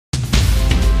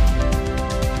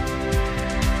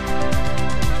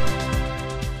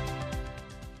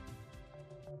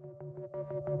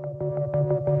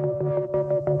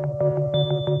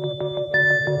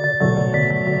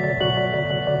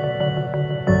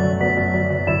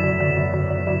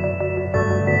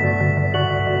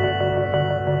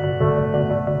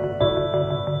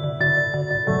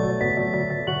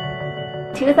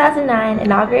2009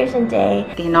 Inauguration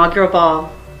Day. The inaugural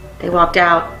ball. They walked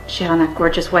out. She had on that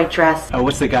gorgeous white dress. Oh,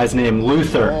 what's the guy's name?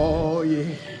 Luther. Oh,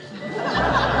 yeah.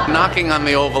 Knocking on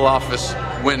the Oval Office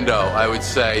window, I would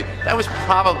say, that was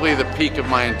probably the peak of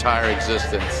my entire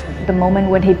existence. The moment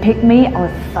when he picked me, I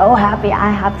was so happy. I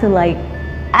have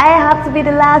to be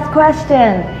the last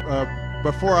question.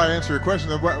 Before I answer your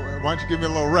question, why don't you give me a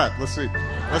little rep? Let's see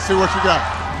what you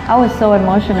got. I was so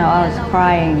emotional. I was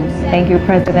crying. Thank you,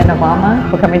 President Obama,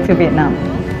 for coming to Vietnam.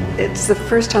 It's the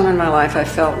first time in my life I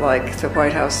felt like the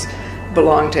White House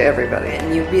belonged to everybody.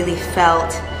 And you really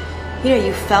felt,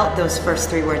 you felt those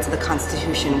first 3 words of the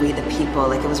Constitution, we the people.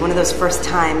 Like, it was one of those first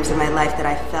times in my life that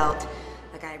I felt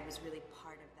like I was really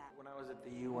part of that. When I was at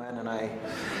the UN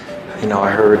and I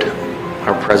heard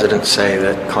our president say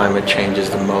that climate change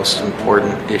is the most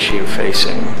important issue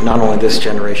facing not only this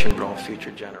generation but all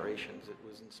future generations. It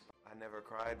was inspiring. I never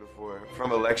cried before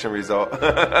from election result.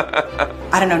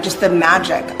 I don't know, just the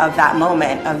magic of that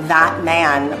moment, of that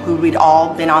man who we'd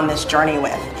all been on this journey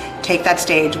with, take that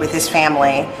stage with his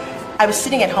family. I was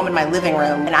sitting at home in my living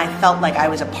room and I felt like I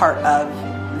was a part of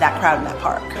that crowd in that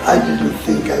park. I didn't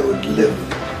think I would live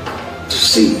to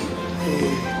see an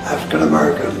African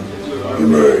American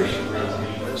emerge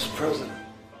as president,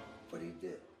 but he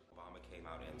did. Obama came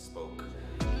out and spoke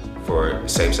for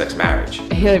same-sex marriage.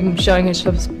 Him showing his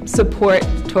support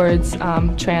towards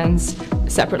trans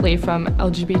separately from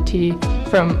LGBT,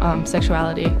 from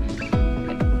sexuality,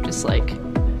 just like,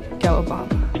 go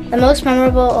Obama. The most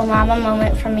memorable Obama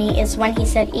moment for me is when he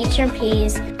said, "Eat your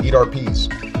peas." Eat our peas.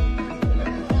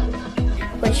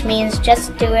 Which means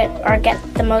just do it or get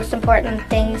the most important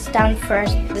things done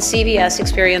first. The CVS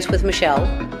experience with Michelle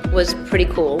was pretty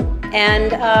cool.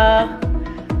 And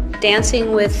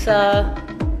dancing with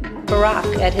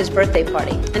Barack at his birthday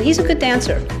party. And he's a good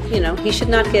dancer. He should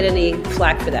not get any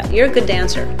flack for that. You're a good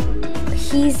dancer.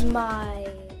 He's my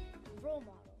role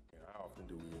model. How often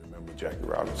do we remember Jackie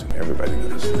Robinson? Everybody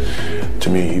does. To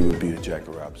me, he would be the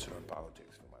Jackie Robinson.